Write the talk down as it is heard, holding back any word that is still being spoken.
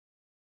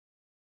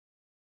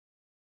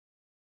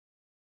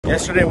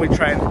Yesterday we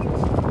tried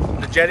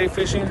the jetty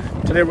fishing.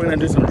 Today we're gonna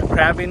do some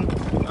crabbing.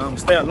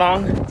 Stay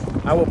along.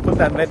 I will put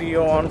that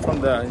video on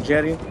from the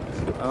jetty.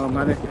 I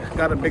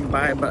got a big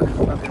bite, but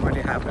nothing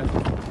really happened.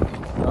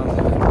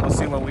 We'll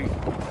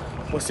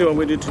see what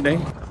we do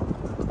today.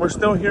 We're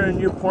still here in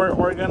Newport,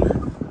 Oregon.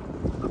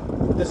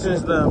 This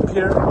is the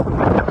pier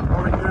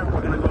over here.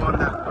 We're gonna go on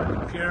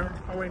that pier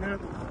over here.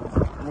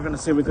 And we're gonna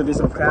see if we could do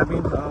some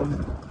crabbing.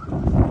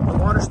 The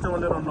water's still a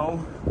little low,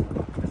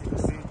 as you can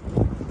see.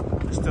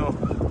 There's still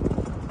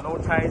low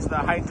tides. The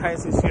high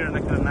tides is here in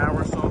like an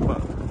hour or so,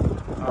 but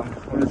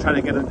we're gonna try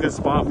to get a good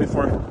spot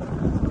before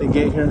they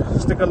get here.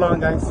 Stick along,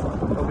 guys.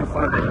 It'll be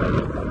fun.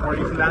 Or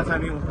you can laugh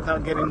at me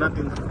without getting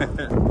nothing.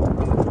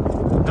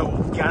 The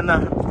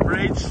Ukiana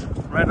Bridge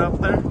right up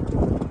there.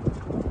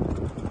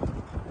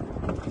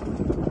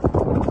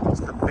 It's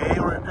the Bay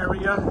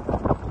Area.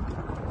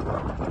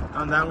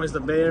 And that was the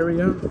Bay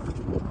Area.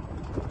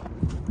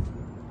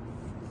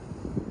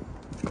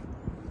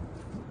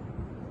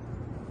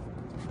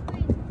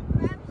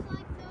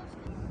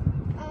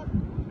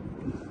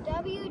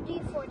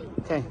 WD-40.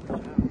 Okay.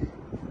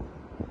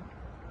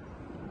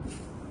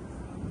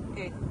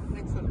 Okay,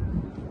 next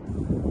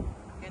one.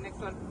 Okay, next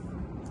one.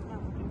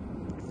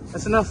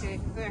 That's enough. Okay,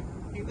 there.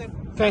 You good?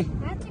 Okay.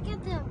 I have to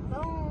get the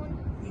bone.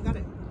 You got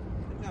it.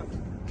 Good job.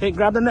 Okay,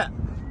 grab the net.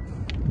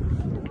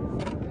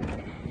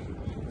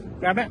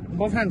 Grab it,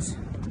 both hands.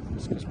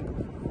 Excuse me.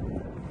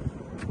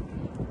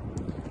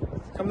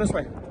 Come this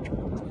way.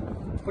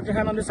 Put your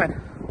hand on this side.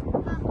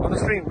 On the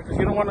string, because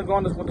you don't want to go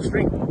on this with the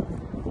string.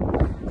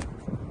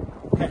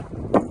 Okay.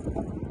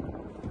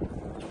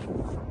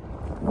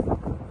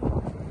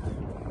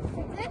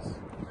 Like this?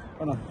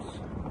 Hold on.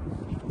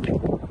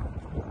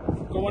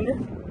 Go under.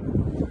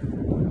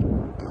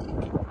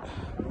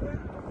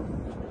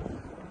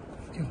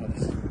 Okay, hold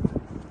this.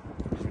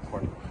 It's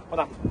recording. Hold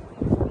on.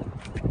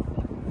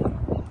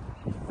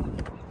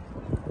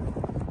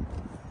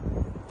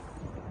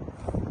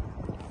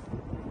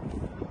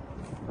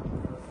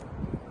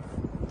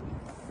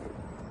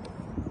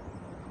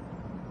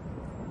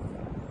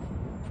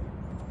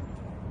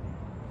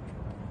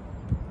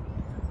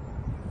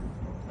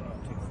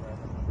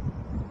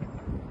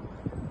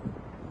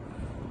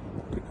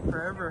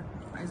 Forever.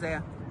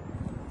 Isaiah.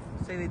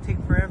 Say they take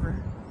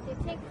forever. They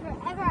take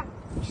forever.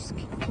 Just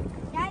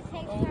kidding. That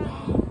takes forever.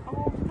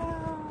 Oh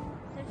no.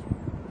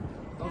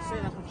 Don't say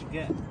that's what you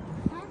get.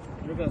 Huh?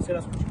 You're gonna say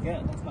that's what you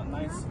get. That's not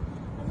nice. I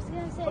was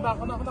gonna say, Hold on,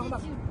 hold on, hold on,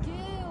 what hold did you do?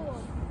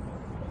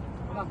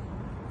 Hold on.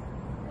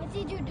 What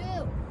did you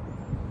do?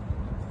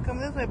 Come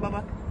this way,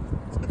 Bubba.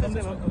 Let's go Come this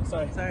this way. way. Oh,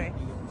 sorry. Sorry.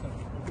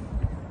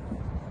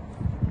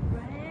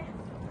 Ready?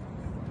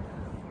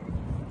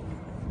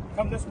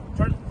 Come this way.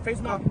 Turn.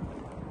 Face me.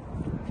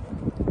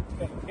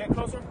 Okay. Get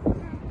closer.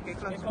 Get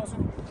closer. Get closer.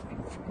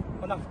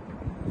 Hold on.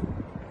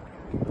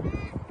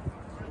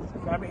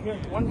 Grab it here.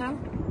 One hand.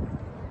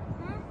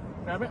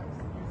 Grab it.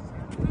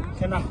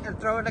 Okay, now. And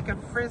throw it like a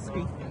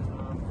frisbee.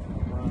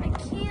 I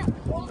can't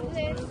hold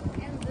this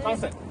and this.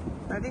 Toss it.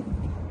 Ready?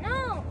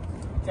 No.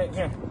 Okay,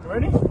 here. You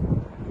ready?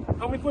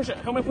 Help me push it.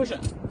 Help me push it.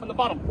 From the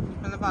bottom.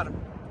 From the bottom.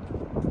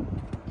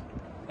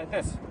 Like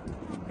this.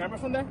 Grab it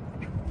from there.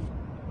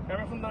 Grab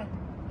it from there.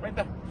 Right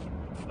there.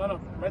 No.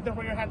 Right there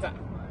where your hand's at.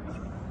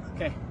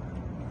 Okay.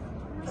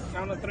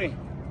 Count to 3.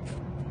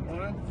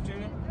 1, 2,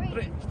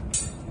 3.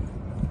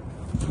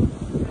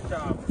 Good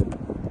job.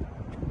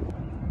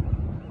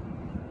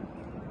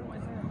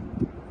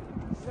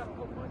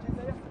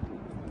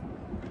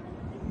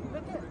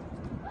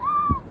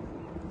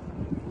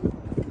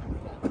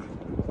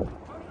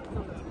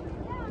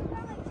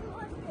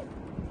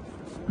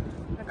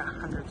 I got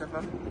hundreds of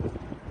them.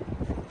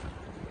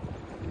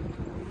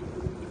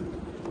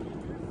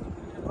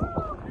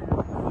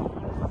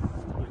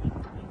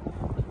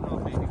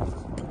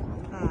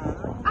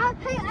 I'll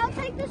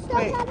take the stuff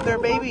Wait, out of they're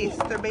the babies.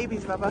 bucket. They're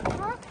babies, Bubba.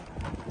 Huh?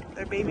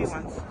 They're baby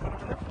ones.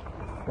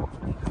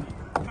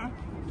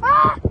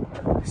 Ah!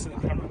 See the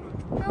camera.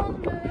 No.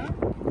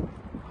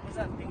 What's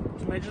that thing?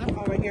 Too major?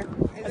 Oh, right here.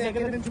 Isaiah,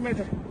 get it in too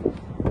major.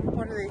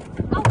 What are they?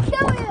 I'll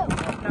kill you.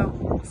 No.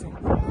 I'm scared.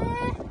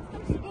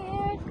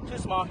 Too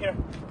small. Here.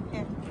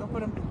 Here, go put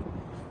them.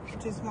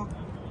 Too small.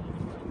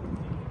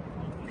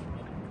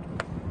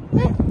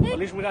 At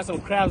least we got some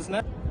crabs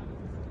now.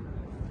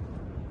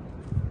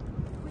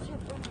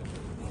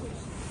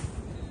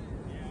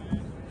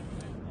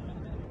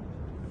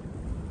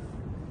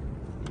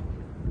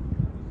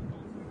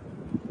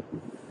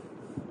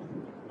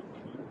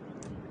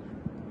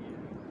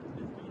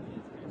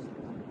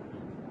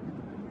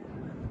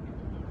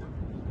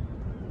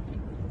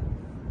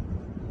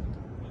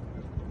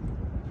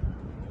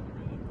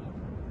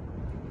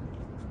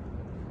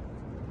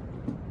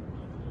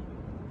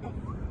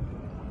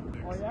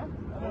 Oh yeah?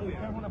 I don't be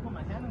careful when I put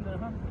my hand in there,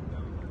 huh?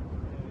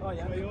 Oh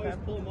yeah. So you always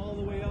pull them all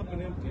the way up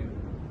and empty.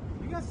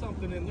 You got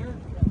something in there.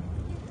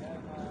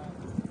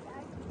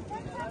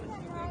 There's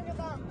something right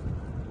about.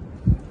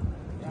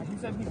 Yeah, he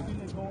said he's gonna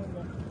go in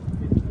there.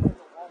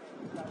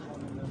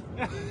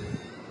 That's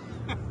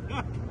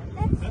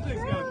That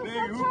thing's got a true.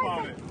 big hoop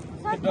on it.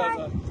 It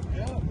does.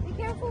 Yeah. Be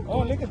careful. Oh,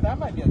 look at that.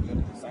 Might be a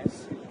good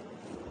size.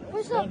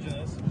 Where's the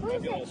Dungeness. Where's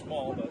Might be a it? little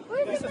small, but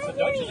Where's at least the it's a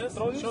measuring?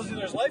 Dungeness. Shows you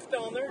there's life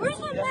down there. Where's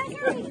the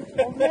measuring?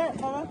 Over there,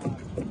 Mama.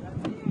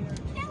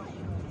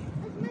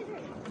 Let's measure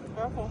it.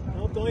 Careful.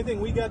 Well, the only thing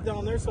we got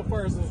down there so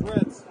far is those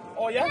reds.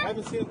 Oh, I yeah?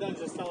 haven't seen a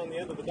Dungeness down on the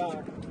end of the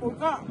dock. We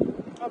got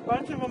a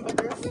bunch of them, but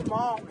they're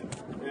small.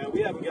 Yeah,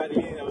 we haven't got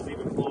anything that was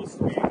even close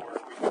to being where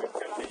we could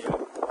attempt it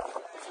yet.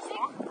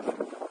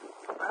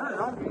 I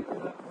don't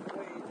know.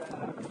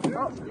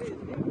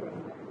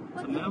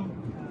 So now,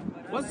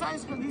 what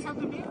size could these have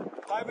to be?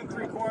 5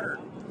 3/4,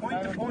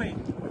 point to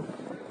point.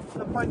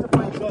 The point to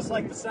point. So it's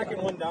like the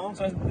second one down.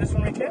 So this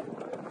one right here?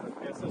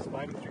 Yeah, it says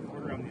 5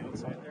 3/4 on the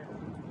outside there.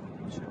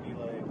 It should be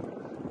like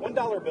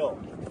 $1 bill.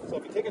 So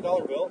if you take a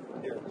dollar bill,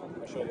 here,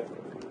 I'll show you.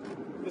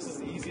 This is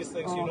the easiest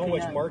thing, so you know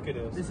which mark it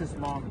is. This is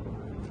small.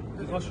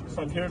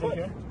 From here to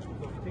here? So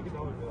if you take a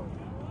dollar bill,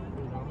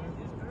 put it down there,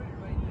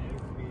 it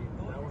needs to be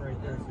that one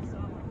right there. So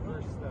your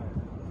first step.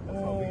 That's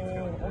how we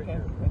feel it right okay.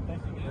 here.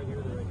 Thank you. Right here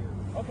to right here.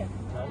 Okay.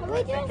 Can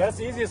we just, That's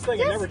the easiest thing.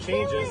 It never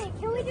changes. Kill it?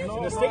 Can we just And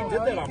the kill state it?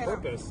 did that on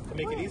purpose to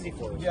make it easy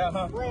for us. Yeah,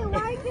 huh? Wait,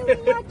 why can we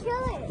not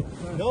kill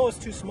it? No, it's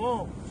too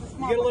small.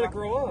 You gotta let it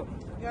grow up.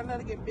 You gotta let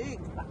it get big.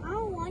 I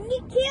don't want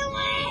to kill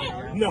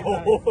it.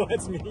 No,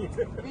 that's me.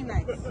 Be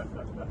nice.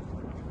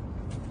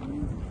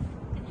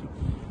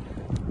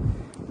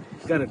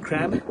 Got a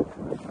crab.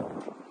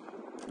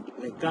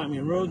 They got me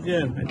real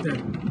good right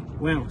there.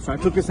 Wow. So I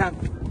took this out.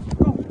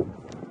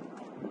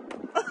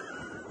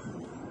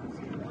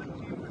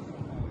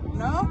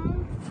 No?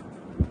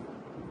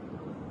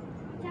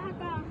 Dad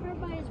got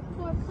hurt by his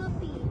poor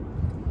puppy.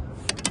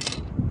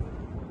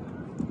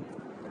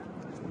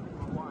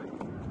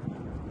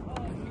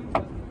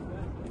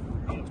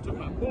 Took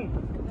my boom.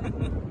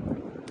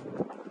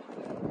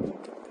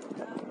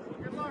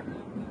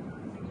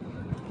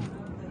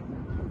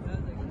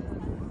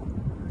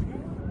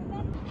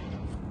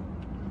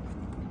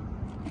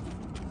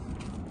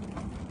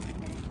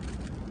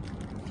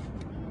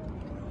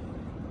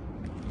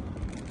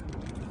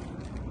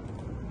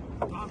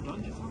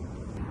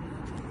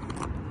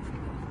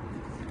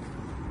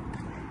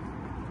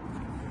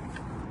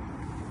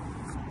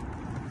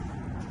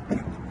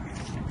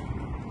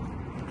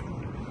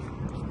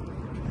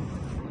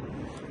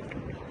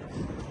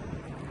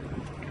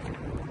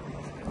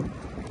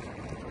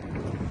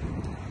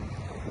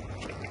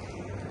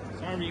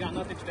 Sorry, you got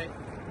nothing today.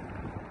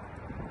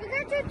 You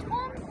got your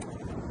tongue.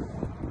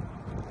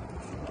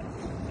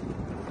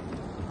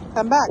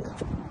 Come back.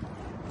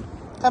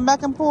 Come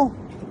back and pull.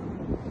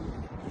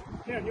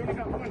 Here, you only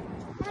got one.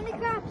 How many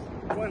crabs?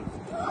 One.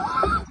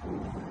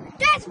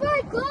 That's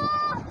very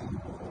cool.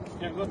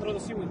 Here, go throw the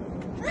seaweed.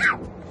 Ah,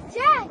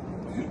 Jack,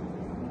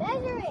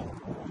 measure it.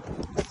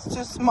 It's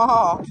too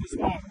small. Too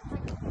small.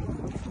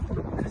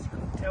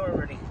 Tail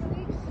already.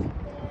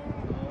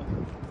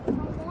 I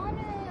want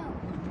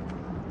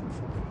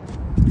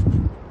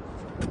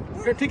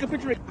it. Here, take a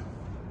picture.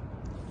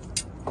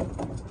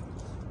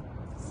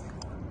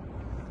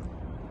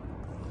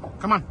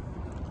 Come on.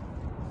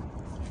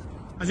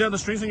 I see all the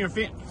strings on your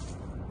feet.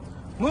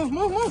 Move,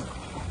 move, move.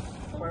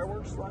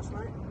 Fireworks last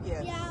night?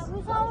 Yes. Yeah,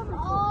 we saw them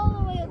all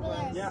the way over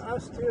there. Yeah,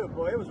 us too.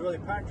 Boy, it was really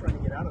packed trying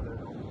to get out of there.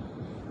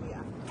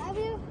 Yeah. Have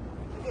you?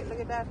 Look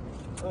at that.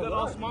 Got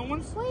all small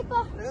ones? Wait,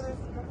 Look at this.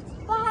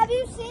 but have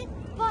you seen?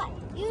 But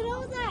you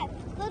know that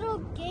little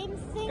game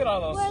thing Look at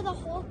all those. where the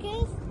Hulk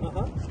is?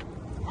 Uh-huh.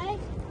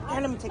 I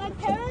let me take my a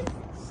picture. parents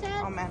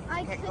said Oh, man,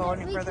 I can't go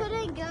any we further.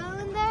 couldn't go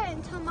in there,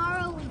 and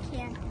tomorrow we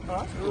can.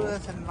 Ooh,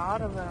 there's a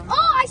lot of them.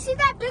 Oh, I see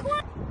that big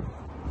one.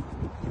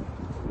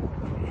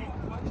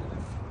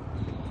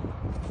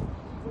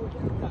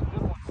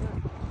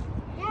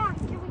 Yeah,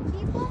 can we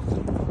keep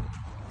them?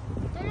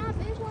 They're not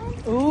big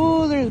ones.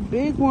 Ooh, there's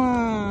big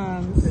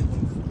ones.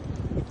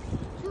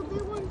 2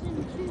 big ones and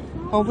 2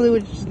 small. Hopefully we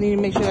just need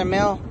to make sure they're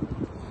male.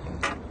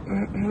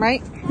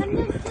 Right? Send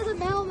them to the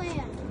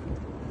mailman.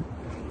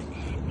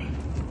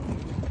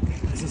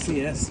 It's a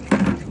CS.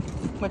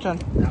 Which one?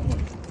 That one.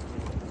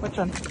 Which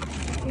one?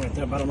 That one right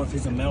there, but I don't know if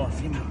he's a male or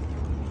female.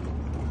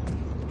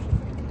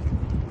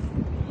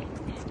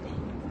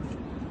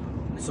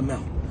 It's a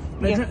male.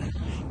 Measure it.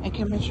 I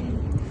can't measure.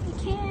 We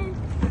can.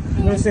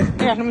 Let me see.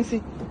 Here, let me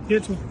see. Give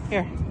it to me.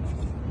 Here.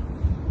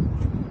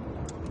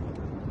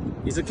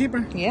 He's a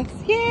keeper. Yes.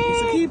 He's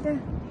a Yay! keeper.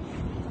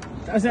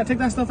 Isaiah, take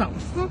that stuff out.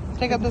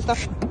 Take out this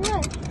stuff.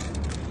 What?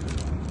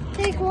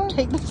 Take one.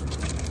 Take this.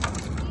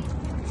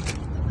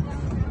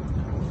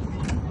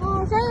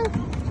 Oh, I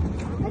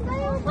thought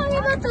you were talking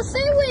about the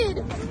seaweed.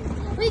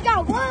 We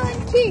got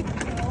one keep.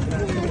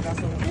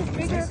 There's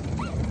bigger.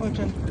 Which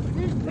one?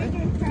 There's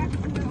bigger cracks.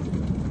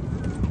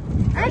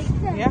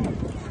 Yeah.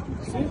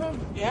 See that?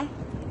 Yeah.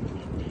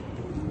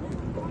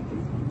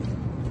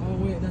 Oh,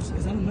 wait,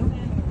 is that a male?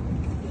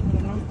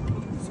 No.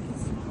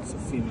 It's a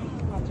female.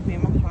 That's a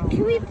female.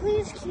 Can we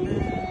please keep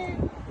it?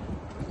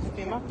 It's a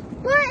female.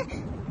 But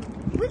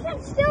we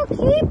can still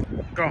keep.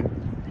 Go.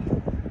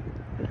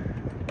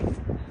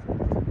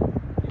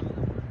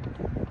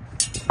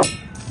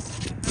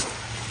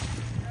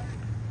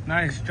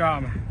 Nice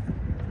job.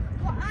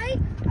 Well,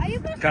 are you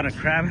gonna Got a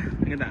crab.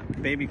 Look at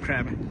that baby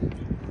crab.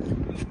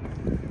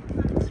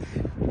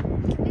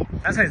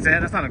 That's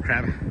Isaiah. That's not a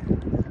crab.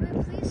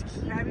 please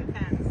keep Crabby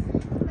pants.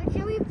 But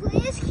can we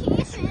please keep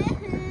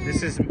it?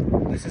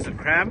 This is a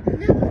crab,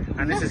 No,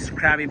 and this is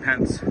Krabby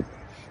Pants.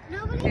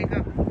 nobody. Okay,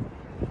 go.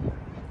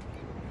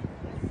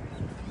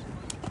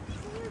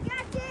 You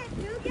got it.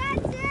 You got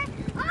it.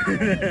 Oh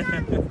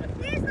my God.